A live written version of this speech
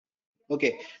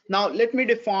Okay, now let me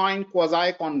define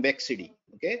quasi-convexity.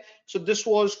 Okay, so this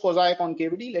was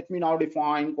quasi-concavity. Let me now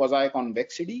define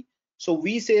quasi-convexity. So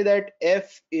we say that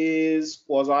F is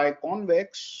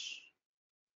quasi-convex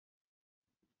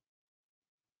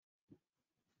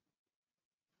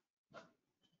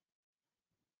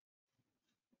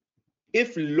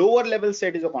if lower level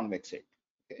set is a convex set.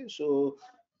 Okay, so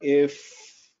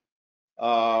if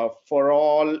for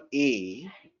all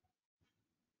A,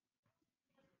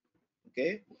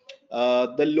 okay,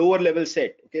 the lower level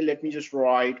set, okay, let me just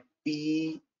write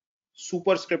P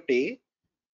superscript A,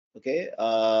 okay,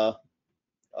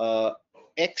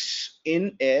 X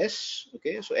in S,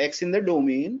 okay, so X in the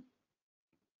domain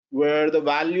where the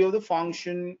value of the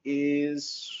function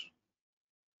is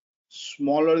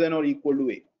smaller than or equal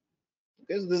to A.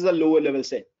 Okay, so this is a lower level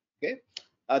set. Okay,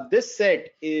 this set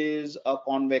is a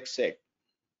convex set.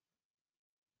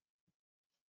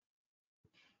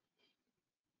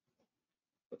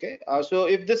 Okay, so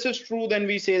if this is true, then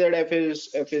we say that F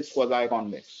is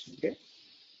quasi-convex. Okay,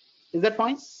 is that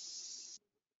fine?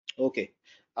 Okay,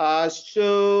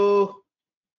 so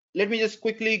let me just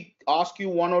quickly ask you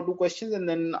one or two questions, and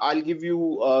then I'll give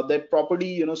you that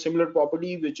property, similar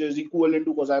property which is equivalent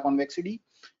to quasi-convexity.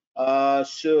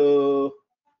 So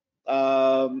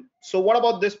what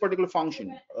about this particular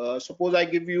function? Suppose I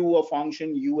give you a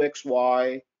function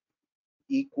uxy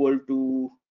equal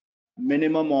to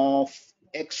minimum of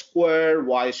x square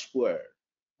y square.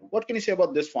 What can you say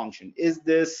about this function? Is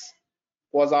this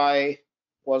quasi-convex?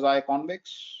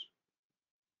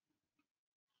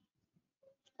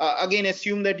 Again,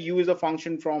 assume that u is a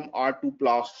function from R2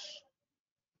 plus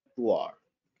to R.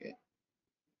 Okay,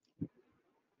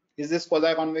 is this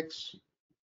quasi-convex?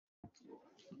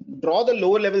 Draw the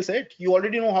lower level set. You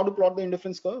already know how to plot the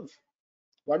indifference curve.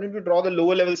 Why don't you draw the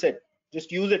lower level set?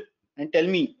 Just use it and tell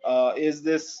me, is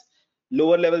this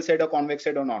lower level set a convex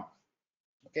set or not?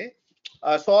 Okay,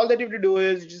 so all that you have to do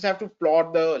is you just have to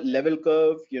plot the level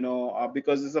curve,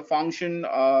 because it's a function,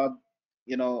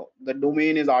 the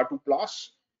domain is R2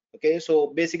 plus. Okay, so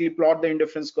basically plot the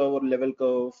indifference curve or level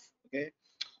curve. Okay,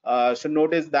 so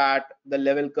notice that the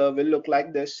level curve will look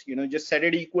like this. Just set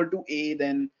it equal to A,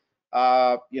 then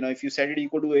if you set it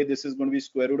equal to A, this is going to be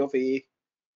square root of A,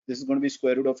 this is going to be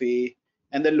square root of A,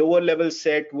 and the lower level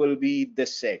set will be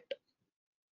this set.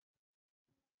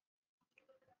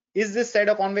 Is this set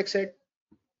a convex set?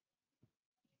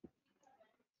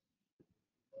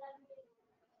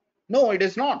 No, it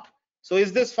is not. So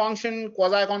is this function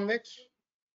quasi-convex?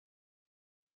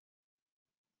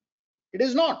 It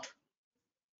is not.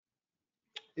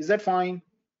 Is that fine?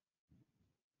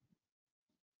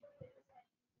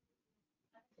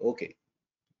 Okay.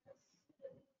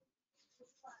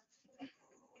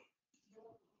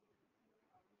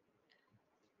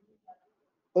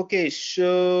 Okay,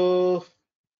 so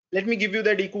let me give you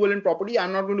that equivalent property.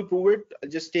 I'm not going to prove it. I'll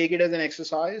just take it as an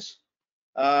exercise.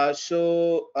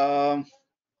 So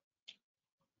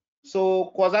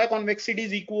quasi-convexity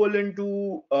is equivalent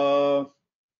to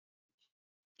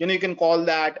you can call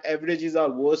that averages are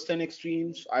worse than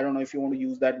extremes. I don't know if you want to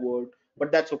use that word,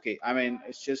 but that's okay. I mean,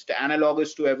 it's just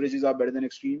analogous to averages are better than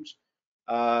extremes.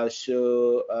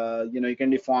 You can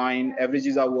define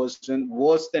averages are worse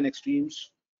than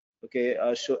extremes. Okay,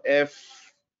 so F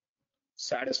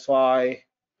satisfy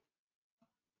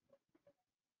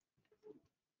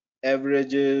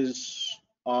averages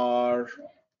are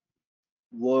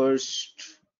worst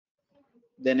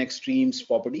than extremes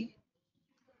property.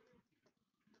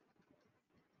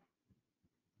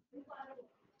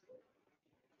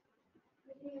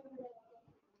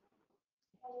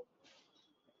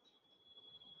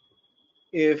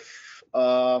 If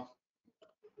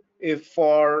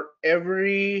for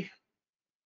every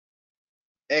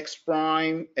x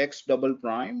prime x double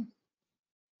prime,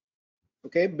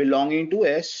 okay, belonging to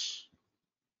S,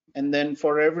 and then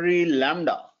for every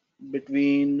lambda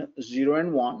between 0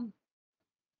 and 1,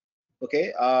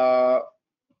 okay,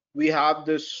 we have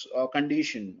this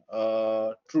condition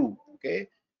true, okay,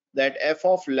 that f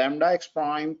of lambda x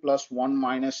prime plus 1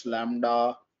 minus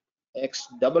lambda x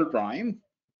double prime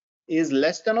is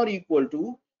less than or equal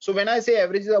to. So when I say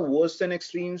averages are worse than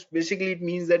extremes, basically it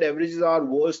means that averages are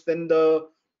worse than the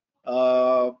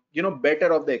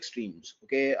better of the extremes.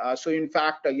 Okay, so in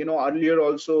fact, earlier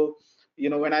also,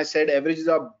 when I said averages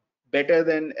are better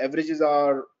than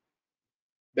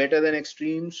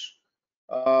extremes,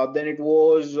 then it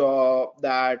was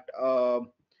that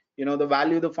the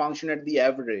value of the function at the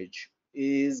average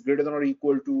is greater than or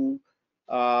equal to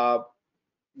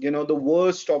the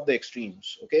worst of the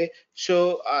extremes. Okay,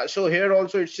 so so here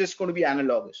also it's just going to be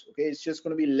analogous. Okay, it's just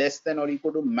going to be less than or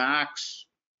equal to max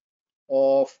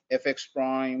of fx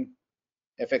prime,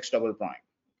 fx double prime.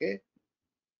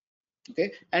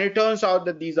 Okay, and it turns out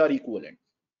that these are equivalent.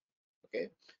 Okay,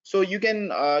 so you can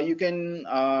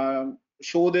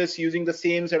show this using the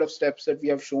same set of steps that we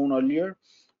have shown earlier.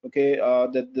 Okay,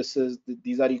 that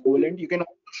these are equivalent. You can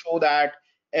also show that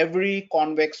every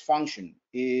convex function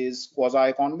is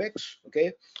quasi-convex.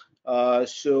 Okay,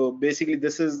 so basically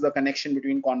this is the connection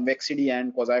between convexity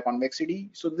and quasi-convexity.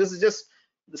 So this is just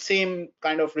the same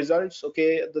kind of results.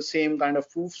 Okay, the same kind of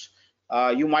proofs.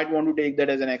 You might want to take that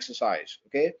as an exercise.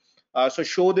 Okay, so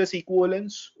show this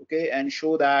equivalence. Okay, and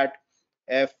show that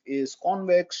f is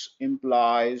convex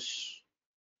implies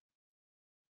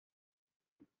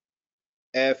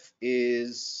f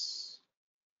is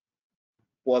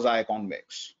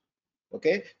quasi-convex.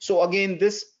 Okay, so again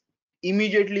this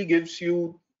immediately gives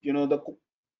you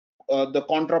the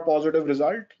contrapositive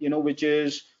result, which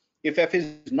is if f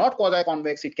is not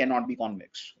quasi-convex, it cannot be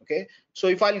convex. Okay, so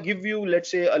if I'll give you, let's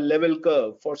say, a level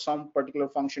curve for some particular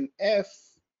function f,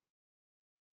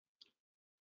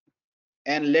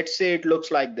 and let's say it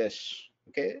looks like this.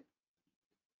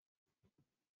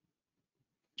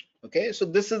 Okay, so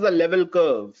this is the level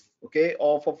curve, okay,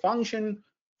 of a function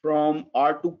from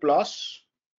R2 plus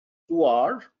to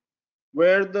R,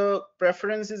 where the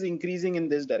preference is increasing in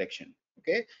this direction.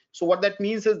 Okay, so what that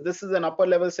means is this is an upper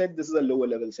level set, this is a lower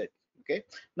level set. Okay,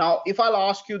 now if I'll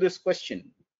ask you this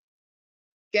question,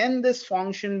 can this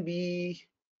function be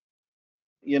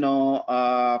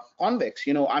convex?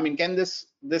 I mean, can this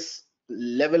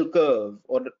level curve,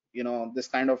 or this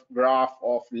kind of graph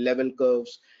of level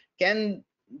curves, can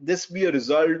this be a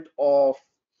result of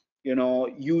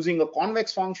using a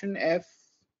convex function f?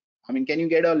 I mean, can you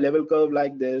get a level curve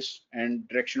like this and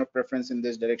direction of preference in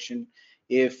this direction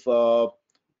if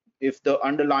the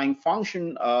underlying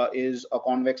function is a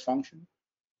convex function?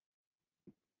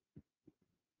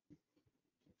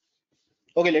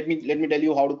 Okay, let me tell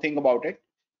you how to think about it.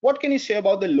 What can you say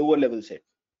about the lower level set?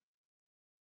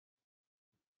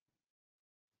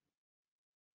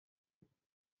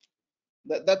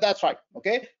 That's right.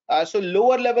 Okay, so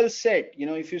lower level set,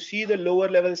 if you see the lower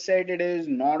level set, it is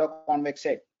not a convex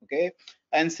set. Okay,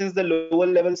 and since the lower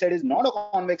level set is not a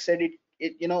convex set,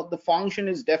 the function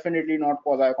is definitely not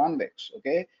quasi-convex.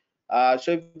 Okay,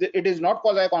 so if it is not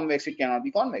quasi-convex, it cannot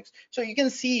be convex. So you can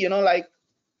see, like,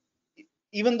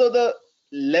 even though the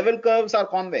level curves are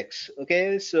convex,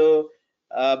 okay, so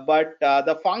but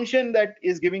the function that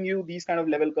is giving you these kind of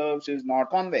level curves is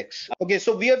not convex. Okay,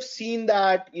 so we have seen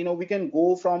that we can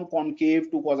go from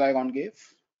concave to quasi-concave.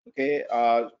 Okay,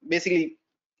 basically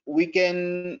we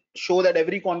can show that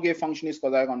every concave function is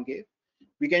quasi-concave.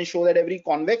 We can show that every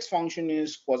convex function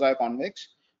is quasi-convex.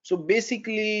 So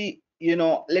basically,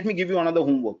 let me give you another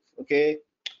homework. Okay,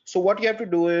 so what you have to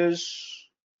do is,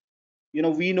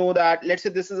 we know that, let's say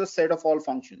this is a set of all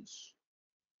functions,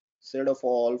 so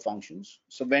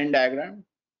Venn diagram.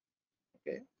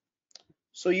 Okay,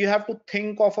 so you have to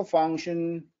think of a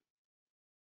function.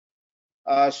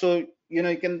 So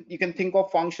you can think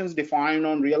of functions defined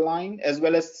on real line as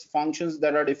well as functions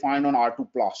that are defined on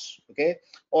R2 plus, okay,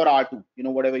 or R2,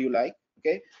 whatever you like.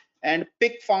 Okay, and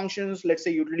pick functions, let's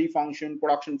say utility function,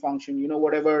 production function,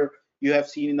 whatever you have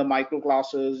seen in the micro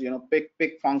classes.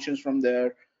 Pick functions from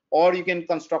there, or you can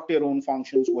construct your own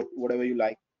functions, whatever you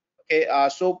like. Okay,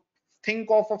 so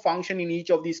think of a function in each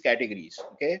of these categories.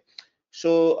 Okay,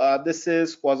 so this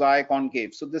is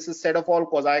quasi-concave, so this is set of all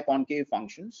quasi-concave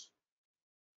functions.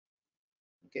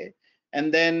 Okay,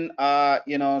 and then so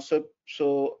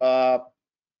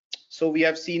we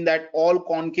have seen that all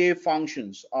concave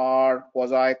functions are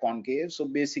quasi-concave. So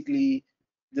basically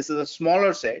this is a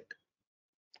smaller set.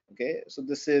 Okay, so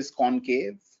this is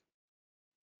concave.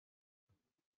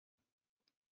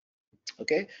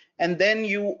 Okay, and then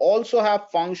you also have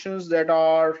functions that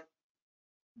are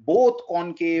both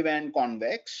concave and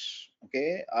convex.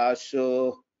 Okay,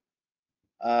 so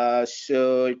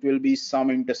it will be some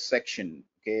intersection.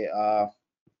 Okay,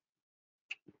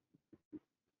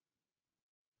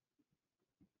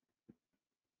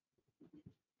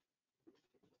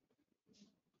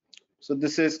 so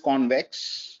this is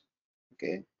convex.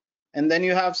 Okay, and then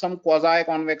you have some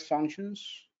quasi-convex functions.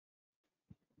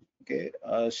 Okay,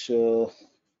 so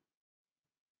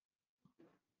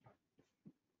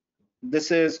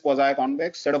this is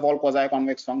quasi-convex, set of all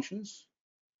quasi-convex functions.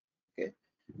 Okay,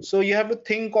 so you have to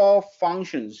think of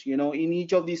functions in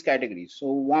each of these categories.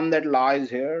 So one that lies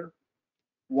here,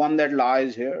 one that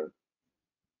lies here,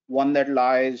 one that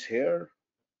lies here,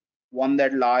 one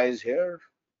that lies here.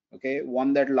 Okay,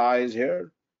 one that lies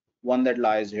here, one that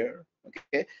lies here.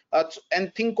 Okay,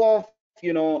 and think of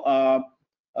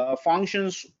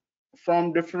functions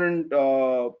from different,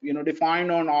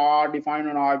 defined on R, defined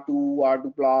on R2,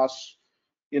 R2 plus,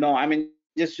 I mean,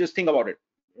 just think about it.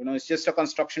 It's just a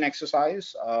construction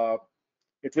exercise.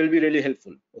 It will be really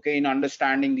helpful, okay, in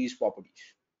understanding these properties.